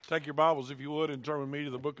Take your Bibles, if you would, and turn with me to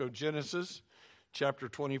the book of Genesis, chapter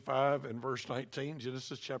 25 and verse 19.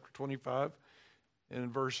 Genesis chapter 25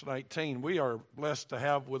 and verse 19. We are blessed to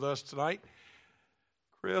have with us tonight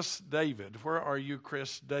Chris David. Where are you,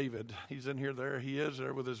 Chris David? He's in here. There he is,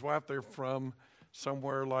 there with his wife. They're from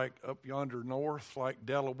somewhere like up yonder north, like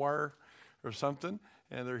Delaware or something.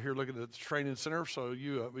 And they're here looking at the training center, so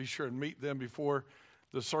you be sure and meet them before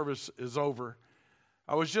the service is over.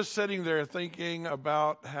 I was just sitting there thinking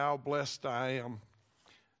about how blessed I am.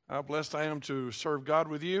 How blessed I am to serve God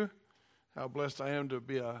with you. How blessed I am to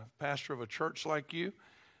be a pastor of a church like you.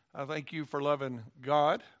 I thank you for loving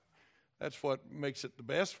God. That's what makes it the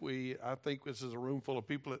best. I think this is a room full of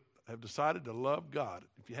people that have decided to love God.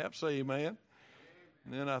 If you have, say amen.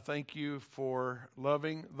 And then I thank you for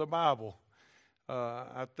loving the Bible.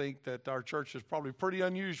 I think that our church is probably pretty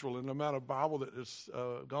unusual in the amount of Bible that has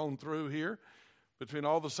gone through here. Between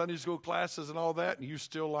all the Sunday school classes and all that, and you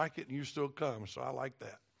still like it and you still come. So I like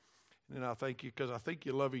that. And I thank you because I think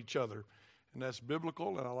you love each other. And that's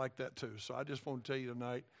biblical, and I like that too. So I just want to tell you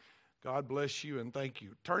tonight, God bless you and thank you.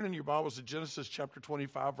 Turn in your Bibles to Genesis chapter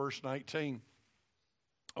 25, verse 19.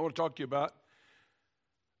 I want to talk to you about,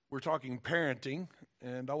 we're talking parenting,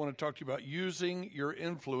 and I want to talk to you about using your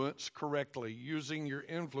influence correctly. Using your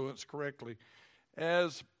influence correctly.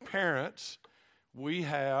 As parents, you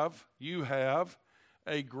have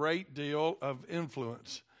a great deal of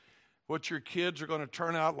influence. What your kids are going to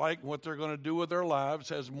turn out like and what they're going to do with their lives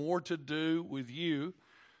has more to do with you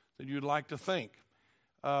than you'd like to think.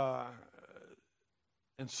 And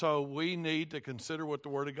so we need to consider what the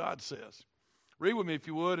Word of God says. Read with me, if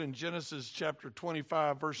you would, in Genesis chapter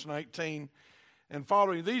 25, verse 19 and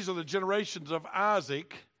following. These are the generations of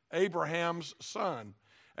Isaac, Abraham's son.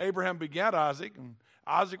 Abraham begat Isaac, and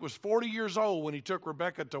Isaac was 40 years old when he took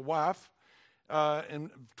Rebekah to wife. In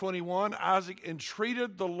 21, Isaac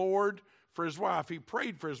entreated the Lord for his wife. He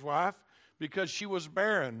prayed for his wife because she was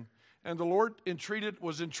barren. And the Lord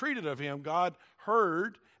was entreated of him. God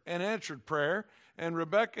heard and answered prayer. And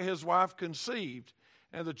Rebekah, his wife, conceived.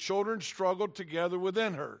 And the children struggled together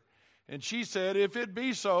within her. And she said, "If it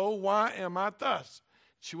be so, why am I thus?"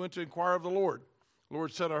 She went to inquire of the Lord. The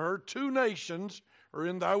Lord said to her, "Two nations are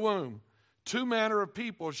in thy womb. Two manner of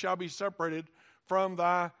people shall be separated from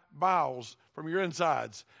thy bowels, from your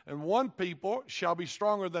insides. And one people shall be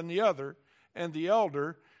stronger than the other, and the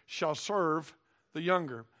elder shall serve the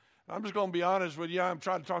younger." I'm just going to be honest with you. I'm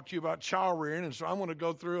trying to talk to you about child rearing, and so I'm going to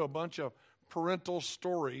go through a bunch of parental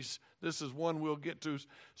stories. This is one we'll get to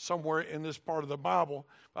somewhere in this part of the Bible.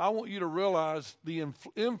 But I want you to realize the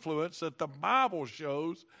influence that the Bible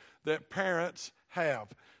shows that parents have.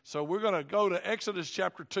 So we're going to go to Exodus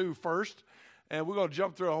chapter 2 first, and we're going to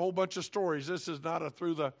jump through a whole bunch of stories. This is not a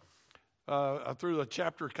through the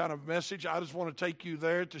chapter kind of message. I just want to take you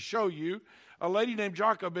there to show you a lady named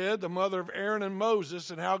Jochebed, the mother of Aaron and Moses,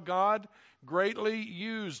 and how God greatly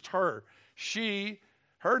used her.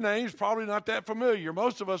 Her name's probably not that familiar.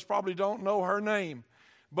 Most of us probably don't know her name.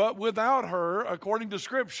 But without her, according to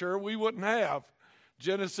Scripture, we wouldn't have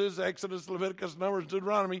Genesis, Exodus, Leviticus, Numbers,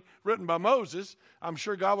 Deuteronomy, written by Moses. I'm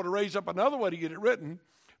sure God would have raised up another way to get it written,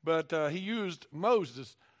 but he used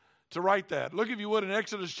Moses to write that. Look, if you would, in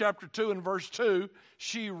Exodus chapter 2 and verse 2,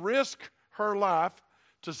 she risked her life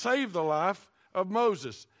to save the life of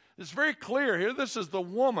Moses. It's very clear here. This is the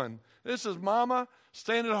woman. This is mama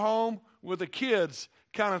staying at home with the kids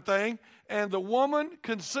kind of thing. And the woman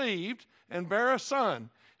conceived and bare a son.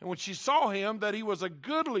 And when she saw him, that he was a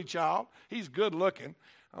goodly child, he's good looking.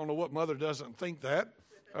 I don't know what mother doesn't think that.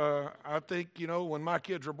 I think, when my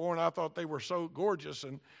kids were born, I thought they were so gorgeous.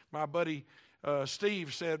 And my buddy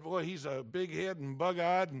Steve said, "Boy, he's a big head and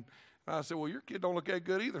bug-eyed." And I said, "Well, your kid don't look that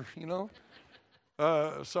good either,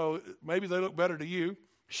 So maybe they look better to you.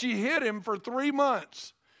 She hid him for 3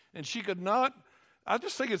 months, and she could not. I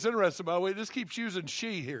just think it's interesting, by the way, it just keeps using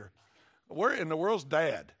she here. Where in the world's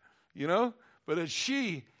dad, But as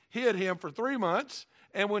she hid him for 3 months,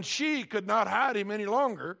 and when she could not hide him any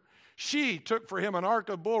longer, she took for him an ark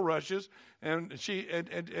of bulrushes, and she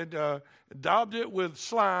daubed it with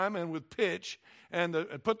slime and with pitch, and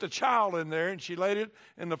put the child in there, and she laid it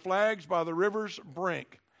in the flags by the river's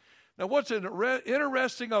brink. Now, what's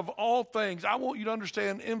interesting of all things, I want you to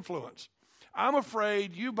understand influence. I'm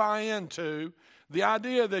afraid you buy into the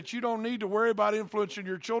idea that you don't need to worry about influencing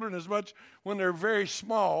your children as much when they're very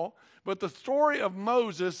small. But the story of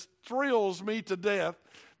Moses thrills me to death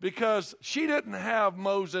because she didn't have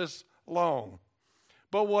Moses long.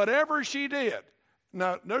 But whatever she did,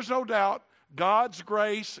 now there's no doubt God's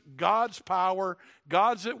grace, God's power,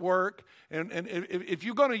 God's at work. And if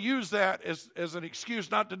you're going to use that as an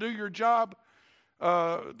excuse not to do your job,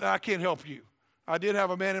 I can't help you. I did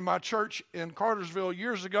have a man in my church in Cartersville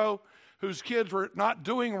years ago whose kids were not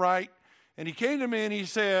doing right, and he came to me and he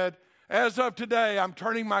said, as of today, I'm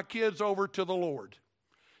turning my kids over to the Lord.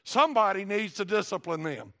 Somebody needs to discipline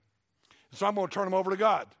them, so I'm going to turn them over to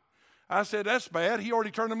God. I said, that's bad. He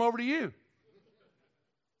already turned them over to you.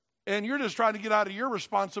 And you're just trying to get out of your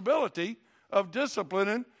responsibility of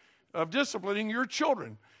disciplining your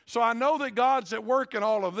children. So I know that God's at work in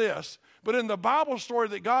all of this, but in the Bible story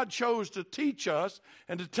that God chose to teach us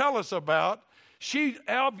and to tell us about, she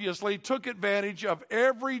obviously took advantage of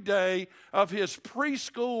every day of his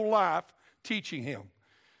preschool life teaching him.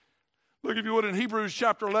 Look, if you would, in Hebrews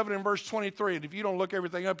chapter 11 and verse 23. And if you don't look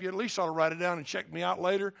everything up, you at least ought to write it down and check me out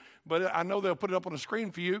later. But I know they'll put it up on the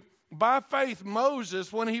screen for you. By faith,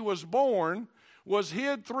 Moses, when he was born, was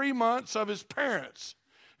hid 3 months of his parents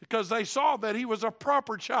because they saw that he was a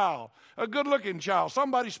proper child, a good-looking child,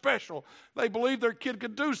 somebody special. They believed their kid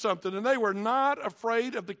could do something, and they were not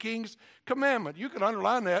afraid of the king's commandment. You can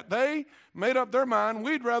underline that. They made up their mind,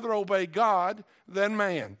 we'd rather obey God than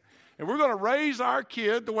man. And we're going to raise our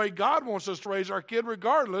kid the way God wants us to raise our kid,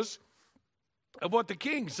 regardless of what the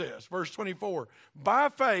king says. Verse 24, by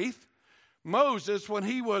faith, Moses, when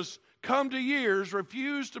he was come to years,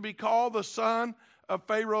 refused to be called the son of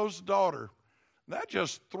Pharaoh's daughter. That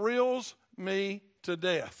just thrills me to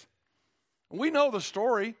death. We know the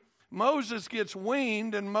story. Moses gets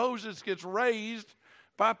weaned and Moses gets raised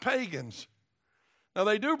by pagans. Now,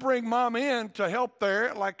 they do bring mom in to help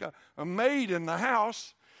there, like a maid in the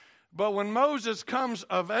house. But when Moses comes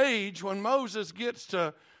of age, when Moses gets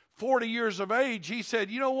to 40 years of age, he said,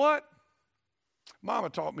 you know what? Mama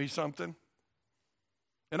taught me something.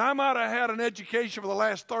 And I might have had an education for the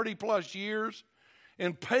last 30 plus years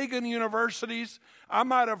in pagan universities. I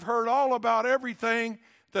might have heard all about everything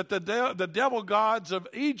that the devil gods of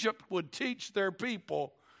Egypt would teach their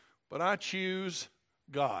people. But I choose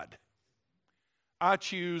God. I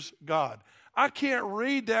choose God. I can't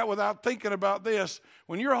read that without thinking about this.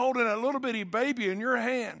 When you're holding a little bitty baby in your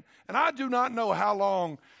hand, and I do not know how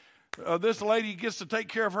long this lady gets to take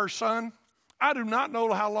care of her son. I do not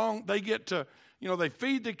know how long they get to, they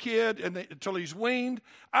feed the kid until he's weaned.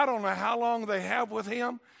 I don't know how long they have with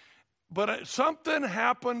him. But something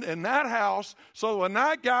happened in that house, so when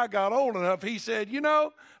that guy got old enough, he said,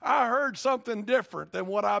 I heard something different than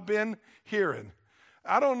what I've been hearing.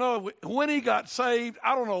 I don't know when he got saved.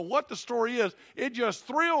 I don't know what the story is. It just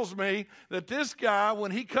thrills me that this guy, when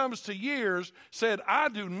he comes to years, said, I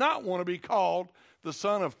do not want to be called the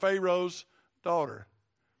son of Pharaoh's daughter.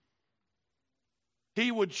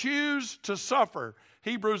 He would choose to suffer.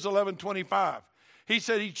 Hebrews 11:25. He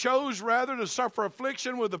said he chose rather to suffer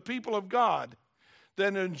affliction with the people of God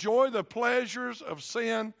than to enjoy the pleasures of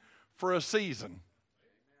sin for a season.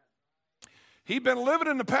 He'd been living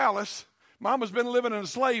in the palace. Mama's been living in a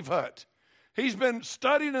slave hut. He's been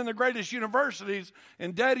studying in the greatest universities,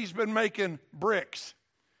 and Daddy's been making bricks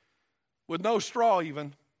with no straw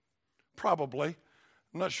even, probably.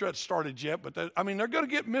 I'm not sure it started yet, but they're going to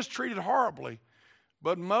get mistreated horribly.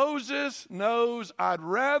 But Moses knows I'd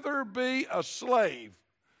rather be a slave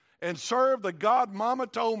and serve the God Mama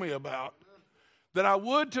told me about than I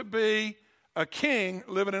would to be a king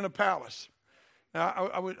living in a palace. Now,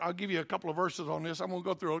 I'll give you a couple of verses on this. I'm going to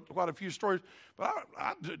go through quite a few stories. But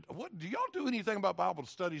do y'all do anything about Bible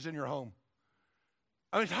studies in your home?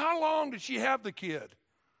 How long did she have the kid?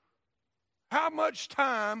 How much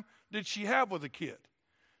time did she have with the kid?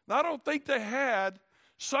 Now, I don't think they had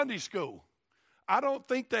Sunday school. I don't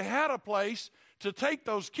think they had a place to take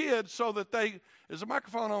those kids so that is the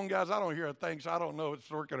microphone on, guys? I don't hear a thing, so I don't know if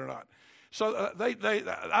it's working or not. So they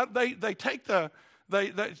take they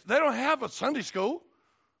don't have a Sunday school.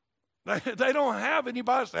 They don't have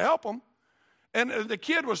anybody to help them. And the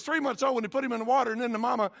kid was 3 months old when they put him in the water, and then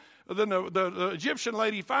the Egyptian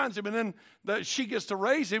lady finds him, and then she gets to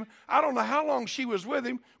raise him. I don't know how long she was with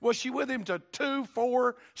him. Was she with him to 2,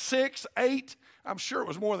 4, 6, 8? I'm sure it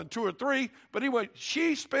was more than 2 or 3. But anyway,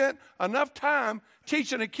 she spent enough time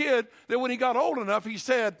teaching a kid that when he got old enough, he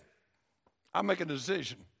said, I'm making a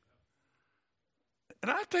decision. And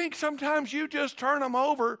I think sometimes you just turn them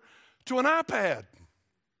over to an iPad.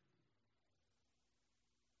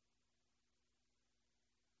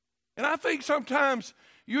 And I think sometimes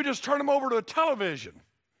you just turn them over to a television.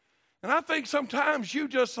 And I think sometimes you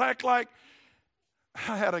just act like,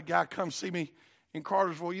 I had a guy come see me in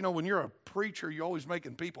Cartersville. When you're a preacher, you're always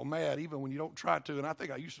making people mad, even when you don't try to. And I think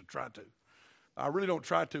I used to try to. I really don't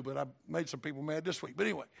try to, but I made some people mad this week. But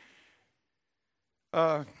anyway,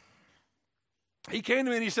 he came to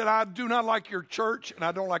me and he said, I do not like your church and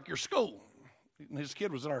I don't like your school. And his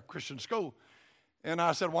kid was in our Christian school. And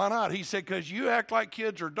I said, why not? He said, because you act like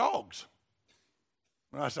kids are dogs.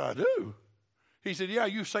 And I said, I do. He said, yeah,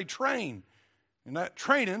 you say train. And that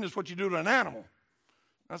training is what you do to an animal.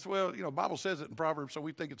 I said, well, the Bible says it in Proverbs, so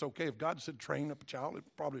we think it's okay. If God said train up a child, it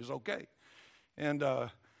probably is okay. And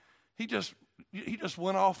he just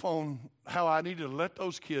went off on how I needed to let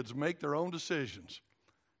those kids make their own decisions.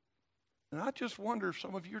 And I just wonder if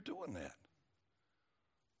some of you are doing that.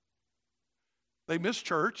 They miss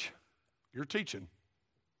church. You're teaching.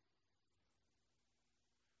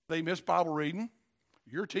 They miss Bible reading.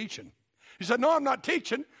 You're teaching. He said, no, I'm not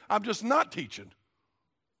teaching. I'm just not teaching.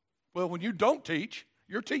 Well, when you don't teach,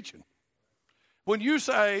 you're teaching. When you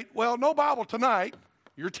say, well, no Bible tonight,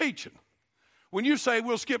 you're teaching. When you say,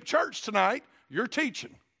 we'll skip church tonight, you're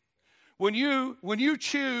teaching. When you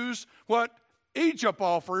choose what Egypt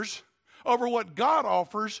offers over what God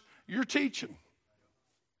offers, you're teaching.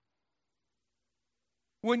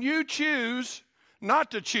 When you choose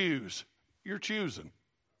not to choose, you're choosing.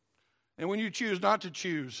 And when you choose not to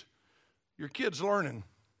choose, your kid's learning.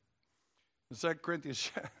 In 2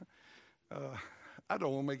 Corinthians, I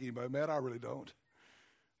don't want to make anybody mad. I really don't.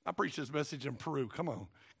 I preached this message in Peru. Come on,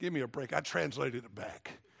 give me a break. I translated it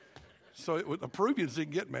back. So the Peruvians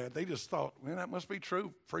didn't get mad. They just thought, man, that must be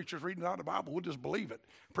true. Preachers reading out the Bible, we'll just believe it.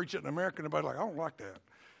 Preach it in America, and everybody's like, I don't like that.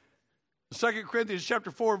 2 Corinthians chapter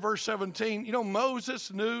 4, verse 17,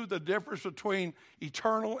 Moses knew the difference between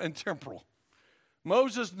eternal and temporal.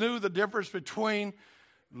 Moses knew the difference between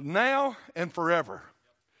now and forever.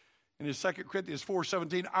 In his 2 Corinthians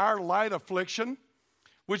 4:17, our light affliction,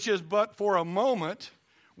 which is but for a moment,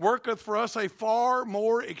 worketh for us a far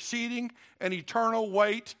more exceeding and eternal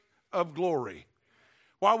weight of glory.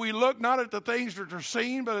 While we look not at the things which are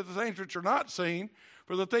seen, but at the things which are not seen,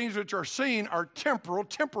 for the things which are seen are temporal,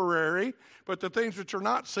 temporary, but the things which are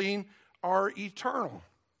not seen are eternal.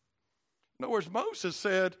 In other words, Moses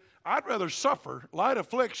said, I'd rather suffer light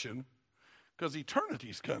affliction because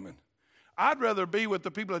eternity's coming. I'd rather be with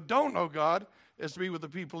the people that don't know God as to be with the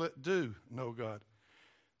people that do know God.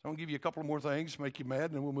 So I'm going to give you a couple more things, make you mad,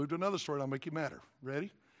 and then we'll move to another story that'll make you madder.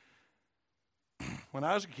 Ready? When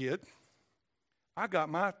I was a kid, I got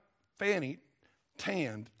my fanny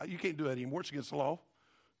tanned. You can't do that anymore. It's against the law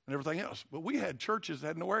and everything else. But we had churches that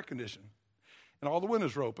had no air conditioning, and all the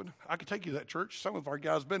windows were open. I could take you to that church. Some of our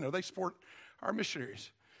guys have been there. They support our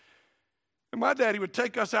missionaries. And my daddy would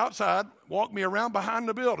take us outside, walk me around behind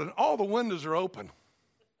the building. All the windows are open.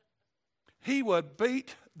 He would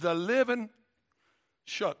beat the living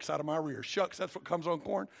shucks out of my rear. Shucks, that's what comes on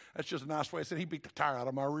corn. That's just a nice way of saying he beat the tire out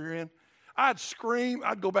of my rear end. I'd scream.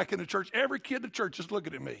 I'd go back into church. Every kid in the church is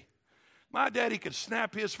looking at me. My daddy could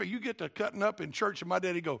snap his finger. You get to cutting up in church, and my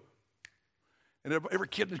daddy go, and every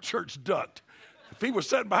kid in the church ducked. If he was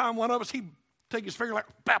sitting behind one of us, he'd take his finger like,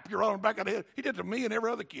 bap, you're on the back of the head. He did it to me and every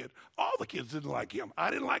other kid. All the kids didn't like him. I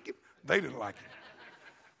didn't like him. They didn't like him.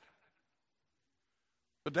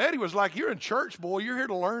 But Daddy was like, you're in church, boy. You're here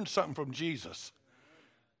to learn something from Jesus.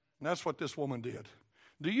 And that's what this woman did.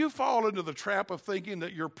 Do you fall into the trap of thinking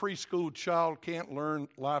that your preschool child can't learn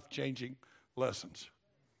life-changing lessons?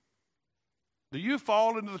 Do you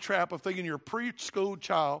fall into the trap of thinking your preschool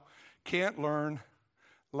child can't learn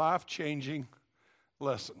life-changing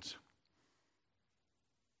lessons?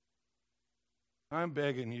 I'm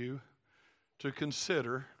begging you to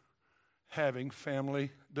consider having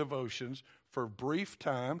family devotions for a brief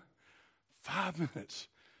time, 5 minutes,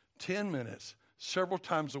 10 minutes, several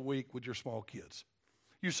times a week with your small kids.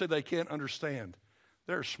 You say they can't understand.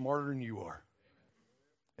 They're smarter than you are.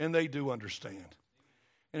 And they do understand.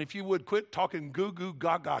 And if you would quit talking goo-goo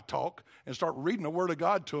gaga talk and start reading the Word of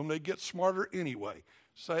God to them, they get smarter anyway.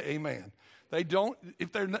 Say amen. They don't,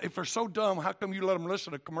 if they're so dumb, how come you let them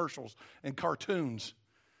listen to commercials and cartoons?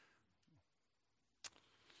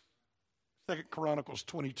 2 Chronicles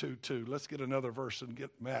 22:2. Let's get another verse and get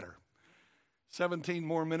madder. 17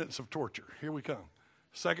 more minutes of torture. Here we come.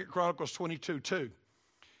 2 Chronicles 22:2.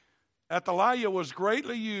 Athaliah was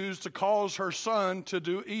greatly used to cause her son to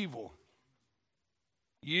do evil.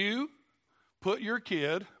 You put your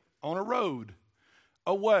kid on a road,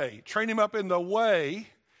 a way. Train him up in the way.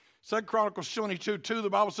 2 Chronicles 22:2, the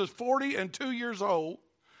Bible says, 40 and 2 years old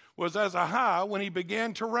was as a high when he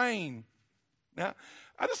began to reign. Now,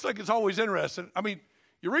 I just think it's always interesting. I mean,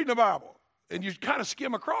 you're reading the Bible, and you kind of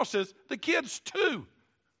skim across this. The kid's 2.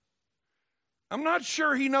 I'm not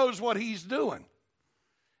sure he knows what he's doing.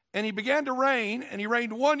 And he began to reign, and he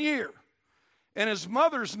reigned 1 year. And his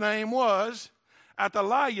mother's name was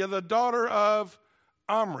Athaliah, the daughter of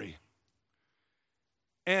Omri.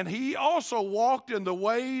 And he also walked in the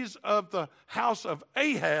ways of the house of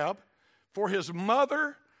Ahab, for his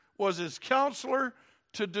mother was his counselor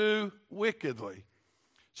to do wickedly.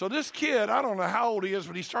 So this kid, I don't know how old he is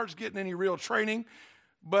when he starts getting any real training,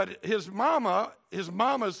 but his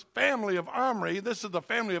mama's family of Omri, this is the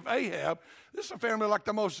family of Ahab, this is a family like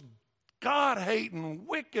the most God-hating,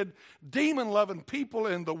 wicked, demon-loving people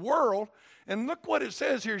in the world. And look what it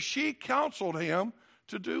says here. She counseled him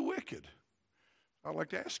to do wicked. I'd like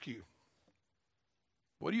to ask you,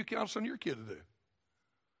 what are you counseling your kid to do?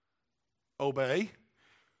 Obey.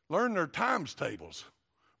 Learn their times tables.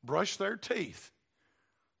 Brush their teeth.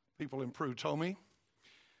 People in Peru told me,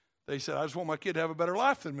 they said, I just want my kid to have a better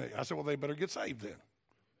life than me. I said, well, they better get saved then.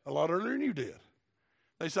 A lot earlier than you did.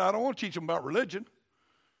 They said, I don't want to teach them about religion.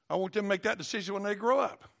 I want them to make that decision when they grow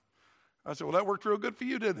up. I said, well, that worked real good for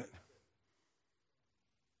you, didn't it?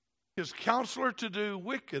 His counselor to do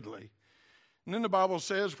wickedly. And then the Bible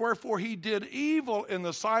says, wherefore he did evil in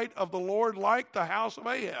the sight of the Lord like the house of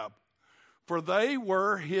Ahab, for they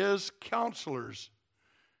were his counselors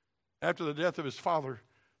after the death of his father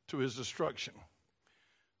to his destruction.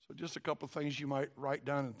 So just a couple of things you might write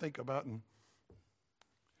down and think about. And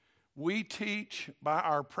we teach by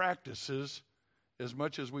our practices as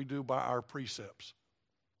much as we do by our precepts.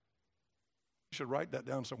 You should write that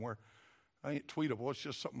down somewhere. I ain't tweetable. It's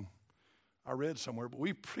just something I read somewhere. But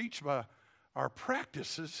we preach by our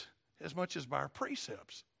practices as much as by our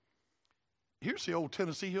precepts. Here's the old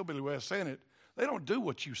Tennessee hillbilly way of saying it. They don't do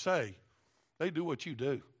what you say. They do what you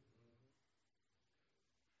do.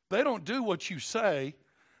 They don't do what you say.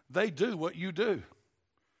 They do what you do.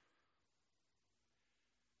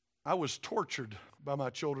 I was tortured by my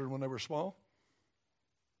children when they were small.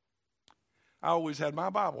 I always had my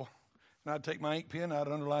Bible, and I'd take my ink pen, I'd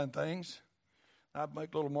underline things. I'd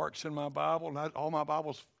make little marks in my Bible, and all my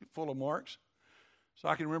Bible's full of marks. So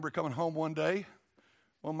I can remember coming home one day,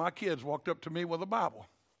 one of my kids walked up to me with a Bible.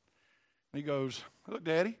 And he goes, look,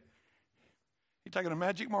 Daddy, he's taking a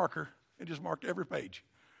magic marker and just marked every page.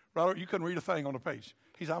 Right, you couldn't read a thing on the page.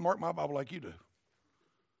 He said, I mark my Bible like you do.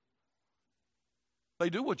 They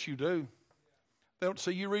do what you do. They don't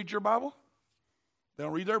see you read your Bible. They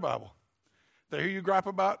don't read their Bible. They hear you gripe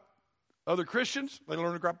about other Christians. They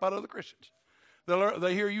learn to gripe about other Christians.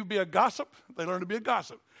 They hear you be a gossip. They learn to be a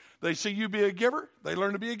gossip. They see you be a giver. They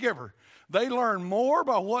learn to be a giver. They learn more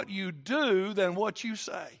by what you do than what you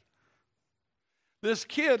say. This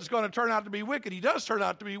kid's going to turn out to be wicked. He does turn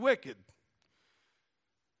out to be wicked.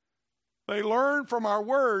 They learn from our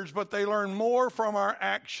words, but they learn more from our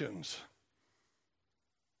actions.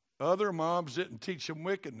 Other moms didn't teach them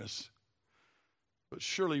wickedness, but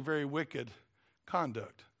surely very wicked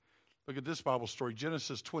conduct. Look at this Bible story,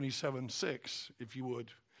 Genesis 27:6, if you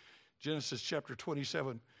would. Genesis chapter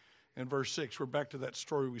 27 and verse 6. We're back to that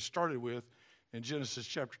story we started with in Genesis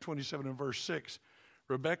chapter 27 and verse 6.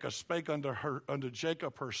 Rebekah spake unto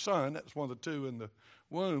Jacob her son, that's one of the two in the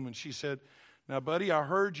womb, and she said, now, buddy, I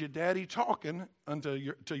heard your daddy talking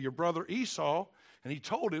to your brother Esau, and he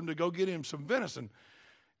told him to go get him some venison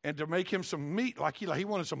and to make him some meat like he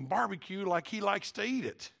wanted some barbecue like he likes to eat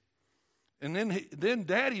it. And then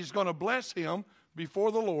daddy's going to bless him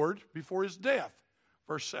before the Lord, before his death.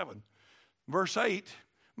 Verse 7. Verse 8,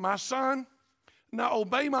 my son, now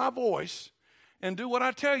obey my voice and do what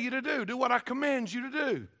I tell you to do. Do what I command you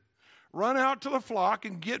to do. Run out to the flock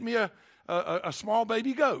and get me a small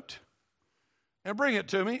baby goat. And bring it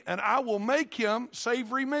to me, and I will make him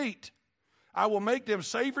savory meat. I will make them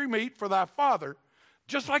savory meat for thy father,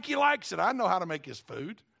 just like he likes it. I know how to make his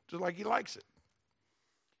food, just like he likes it.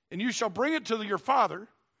 And you shall bring it to your father,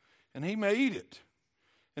 and he may eat it.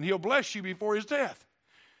 And he'll bless you before his death.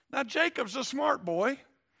 Now, Jacob's a smart boy.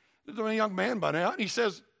 He's a young man by now. And he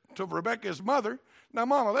says to Rebekah, his mother, now,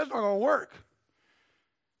 Mama, that's not going to work.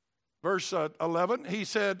 Verse 11, he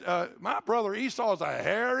said, my brother Esau is a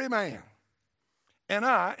hairy man. And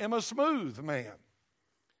I am a smooth man.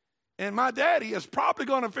 And my daddy is probably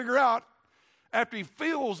going to figure out, after he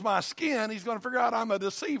feels my skin, he's going to figure out I'm a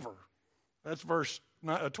deceiver. That's verse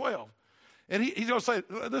 12. And he's going to say,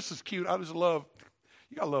 this is cute. I just love,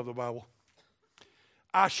 you got to love the Bible.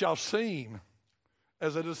 I shall seem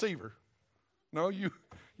as a deceiver. No, you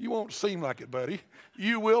won't seem like it, buddy.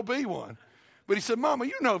 You will be one. But he said, Mama,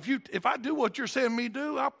 you know, if I do what you're saying me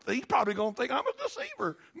do, he's probably going to think I'm a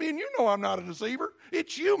deceiver. Me and you know I'm not a deceiver.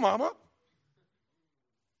 It's you, Mama.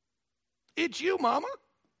 It's you, Mama.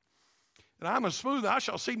 And I'm a smooth, I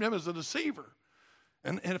shall seem to him as a deceiver.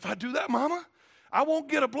 And if I do that, Mama, I won't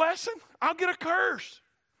get a blessing. I'll get a curse.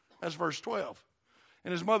 That's verse 12.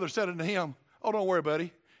 And his mother said unto him, oh, don't worry,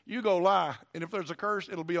 buddy. You go lie. And if there's a curse,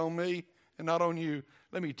 it'll be on me and not on you.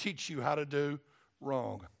 Let me teach you how to do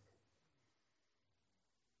wrong.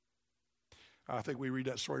 I think we read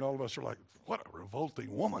that story and all of us are like, what a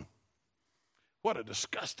revolting woman. What a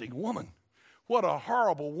disgusting woman. What a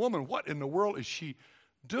horrible woman. What in the world is she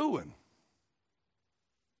doing?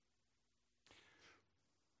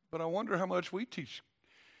 But I wonder how much we teach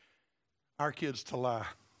our kids to lie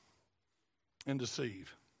and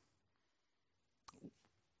deceive.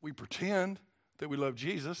 We pretend that we love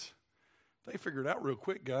Jesus. They figure it out real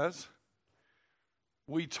quick, guys.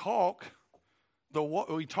 We talk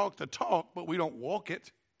the talk, but we don't walk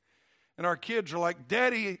it. And our kids are like,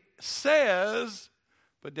 Daddy says,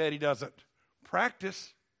 but Daddy doesn't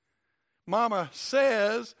practice. Mama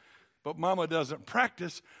says, but Mama doesn't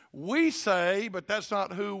practice. We say, but that's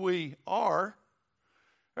not who we are.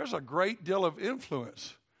 There's a great deal of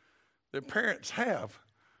influence that parents have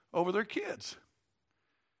over their kids.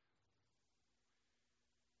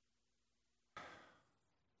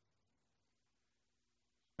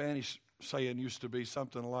 Spanish saying used to be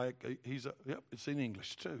something like, it's in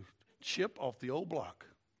English too. Chip off the old block.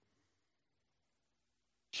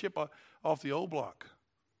 Chip off the old block.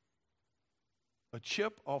 A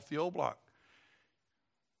chip off the old block.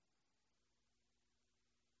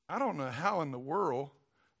 I don't know how in the world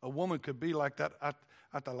a woman could be like that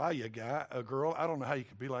Atalaya guy, a girl. I don't know how you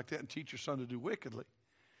could be like that and teach your son to do wickedly.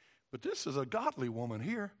 But this is a godly woman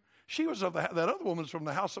here. She was that other woman's from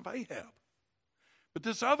the house of Ahab. But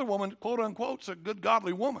this other woman, quote unquote, is a good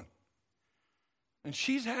godly woman. And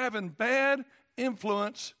she's having bad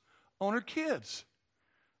influence on her kids.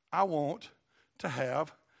 I want to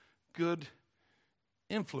have good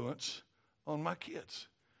influence on my kids.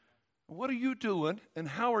 What are you doing and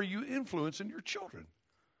how are you influencing your children?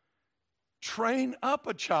 Train up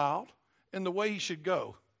a child in the way he should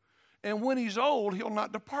go. And when he's old, he'll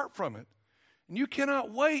not depart from it. And you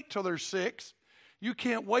cannot wait till they're 6. You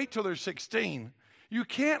can't wait till they're 16. You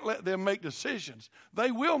can't let them make decisions.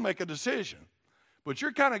 They will make a decision. But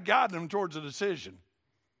you're kind of guiding them towards a decision.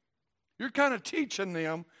 You're kind of teaching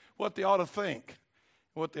them what they ought to think,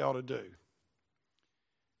 what they ought to do.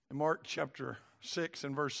 In Mark chapter 6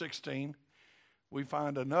 and verse 16, we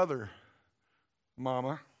find another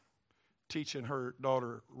mama teaching her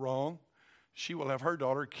daughter wrong. She will have her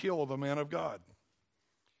daughter kill the man of God.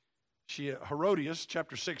 Herodias,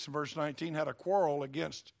 chapter 6 and verse 19, had a quarrel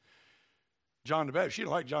against John the Baptist. She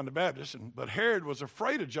didn't like John the Baptist, but Herod was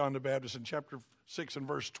afraid of John the Baptist in chapter 6 and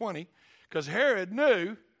verse 20, because Herod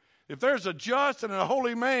knew if there's a just and a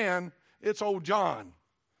holy man, it's old John.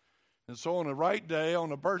 And so on the right day,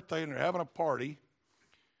 on a birthday, and they're having a party,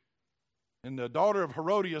 and the daughter of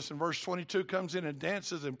Herodias in verse 22 comes in and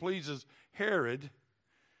dances and pleases Herod.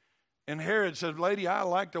 And Herod said, Lady, I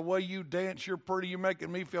like the way you dance. You're pretty. You're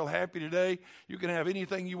making me feel happy today. You can have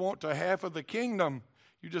anything you want to half of the kingdom.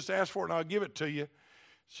 You just ask for it and I'll give it to you.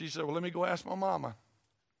 She said, well, let me go ask my mama.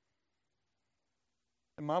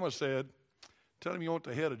 And mama said, tell him you want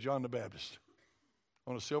the head of John the Baptist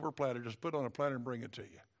on a silver platter. Just put it on a platter and bring it to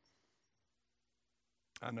you.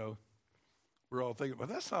 I know. We're all thinking, well,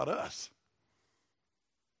 that's not us.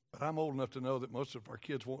 But I'm old enough to know that most of our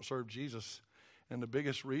kids won't serve Jesus. And the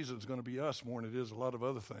biggest reason is going to be us more than it is a lot of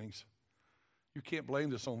other things. You can't blame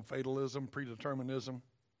this on fatalism, predeterminism.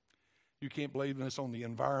 You can't blame this on the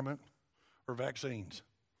environment or vaccines.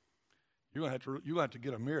 You're going to have to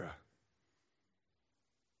get a mirror.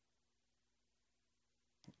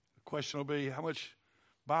 The question will be, how much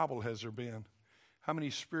Bible has there been? How many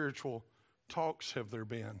spiritual talks have there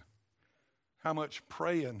been? How much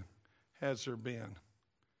praying has there been?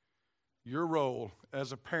 Your role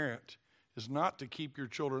as a parent is not to keep your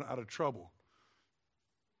children out of trouble.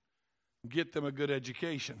 Get them a good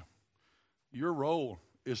education. Your role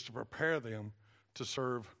is to prepare them to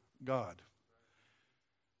serve God.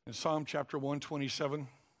 In Psalm chapter 127,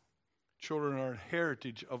 children are a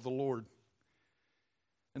heritage of the Lord.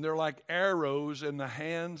 And they're like arrows in the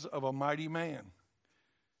hands of a mighty man.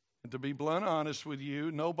 And to be blunt honest with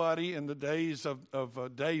you, nobody in the days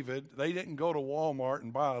of David, they didn't go to Walmart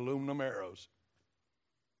and buy aluminum arrows.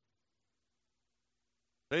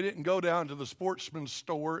 They didn't go down to the sportsman's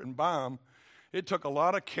store and buy them. It took a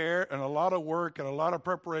lot of care and a lot of work and a lot of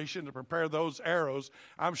preparation to prepare those arrows.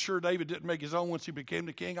 I'm sure David didn't make his own once he became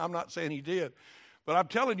the king. I'm not saying he did. But I'm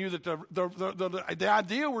telling you that the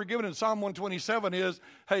idea we're given in Psalm 127 is,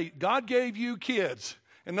 hey, God gave you kids,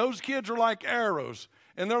 and those kids are like arrows,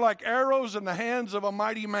 and they're like arrows in the hands of a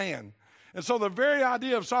mighty man. And so the very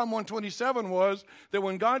idea of Psalm 127 was that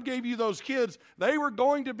when God gave you those kids, they were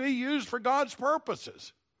going to be used for God's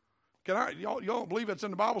purposes. Y'all don't believe it's in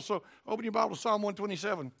the Bible, so open your Bible to Psalm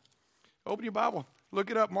 127. Open your Bible. Look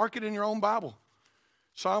it up. Mark it in your own Bible.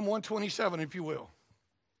 Psalm 127, if you will.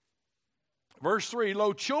 Verse 3,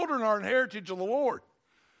 lo, children are an heritage of the Lord.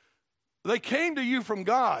 They came to you from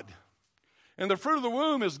God, and the fruit of the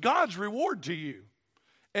womb is God's reward to you.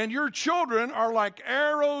 And your children are like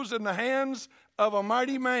arrows in the hands of a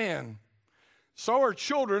mighty man. So are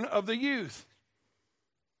children of the youth.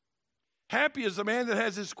 Happy is the man that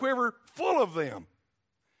has his quiver full of them.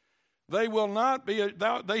 They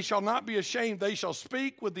shall not be ashamed. They shall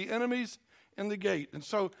speak with the enemies in the gate. And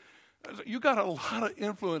so you got a lot of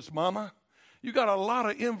influence, Mama. You got a lot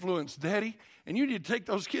of influence, Daddy. And you need to take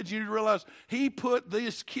those kids. You need to realize he put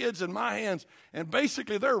these kids in my hands. And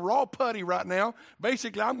basically, they're raw putty right now.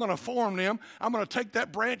 Basically, I'm going to form them. I'm going to take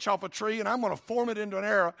that branch off a tree, and I'm going to form it into an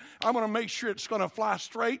arrow. I'm going to make sure it's going to fly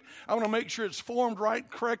straight. I'm going to make sure it's formed right,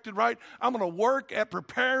 corrected right. I'm going to work at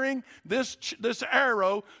preparing this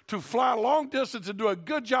arrow to fly a long distance and do a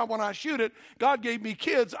good job when I shoot it. God gave me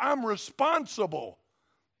kids. I'm responsible.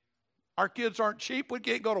 Our kids aren't cheap. We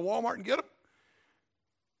can't go to Walmart and get them.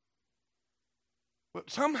 But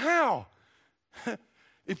somehow,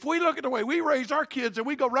 if we look at the way we raise our kids and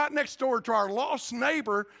we go right next door to our lost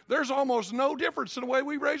neighbor, there's almost no difference in the way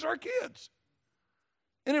we raise our kids.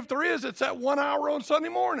 And if there is, it's that 1 hour on Sunday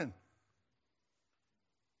morning.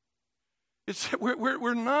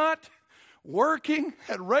 We're not working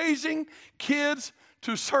at raising kids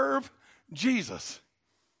to serve Jesus.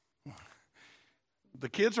 The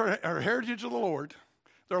kids are a heritage of the Lord.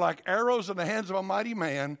 They're like arrows in the hands of a mighty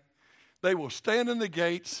man. They will stand in the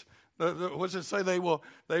gates. What does it say? They will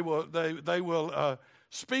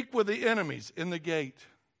speak with the enemies in the gate.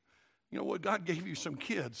 You know what? God gave you some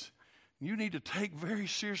kids. You need to take very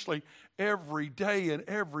seriously every day and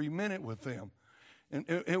every minute with them.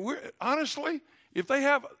 And we're honestly, if they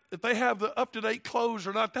have the up-to-date clothes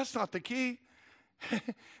or not, that's not the key.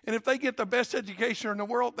 And if they get the best education in the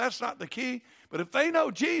world, that's not the key. But if they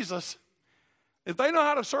know Jesus, if they know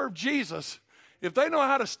how to serve Jesus, if they know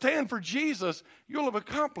how to stand for Jesus, you'll have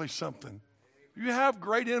accomplished something. You have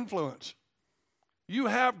great influence. You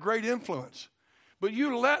have great influence. But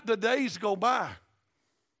you let the days go by.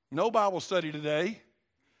 No Bible study today.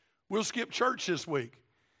 We'll skip church this week.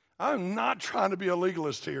 I'm not trying to be a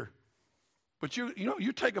legalist here. But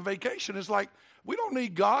you take a vacation. It's like, we don't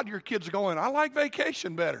need God. Your kids are going, I like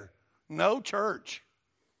vacation better. No church.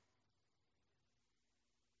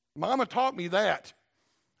 Mama taught me that.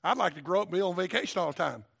 I'd like to grow up and be on vacation all the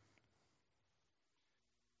time.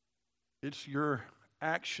 It's your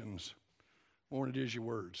actions more than it is your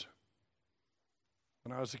words.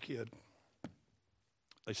 When I was a kid,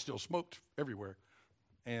 they still smoked everywhere.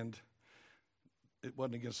 And it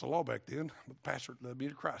wasn't against the law back then. The pastor led me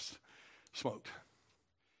to Christ. Smoked.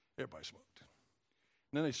 Everybody smoked.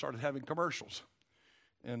 And then they started having commercials.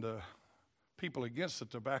 And people against the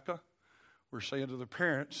tobacco were saying to the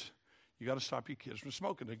parents, you got to stop your kids from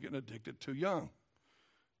smoking. They're getting addicted too young.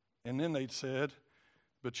 And then they said,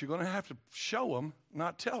 but you're going to have to show them,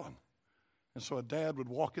 not tell them. And so a dad would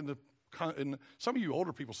walk in and some of you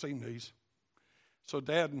older people seen these. So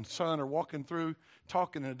dad and son are walking through,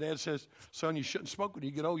 talking, and the dad says, son, you shouldn't smoke when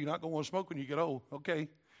you get old. You're not going to want to smoke when you get old. Okay. And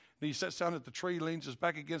he sits down at the tree, leans his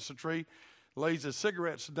back against the tree, lays his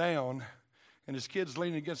cigarettes down, and his kid's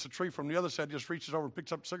leaning against the tree from the other side, just reaches over and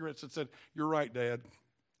picks up cigarettes and said, you're right, Dad.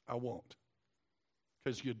 I won't.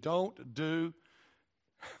 Because you don't do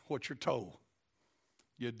what you're told.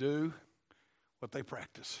 You do what they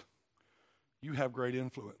practice. You have great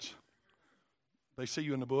influence. They see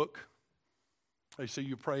you in the book. They see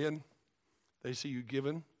you praying. They see you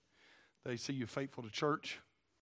giving. They see you faithful to church.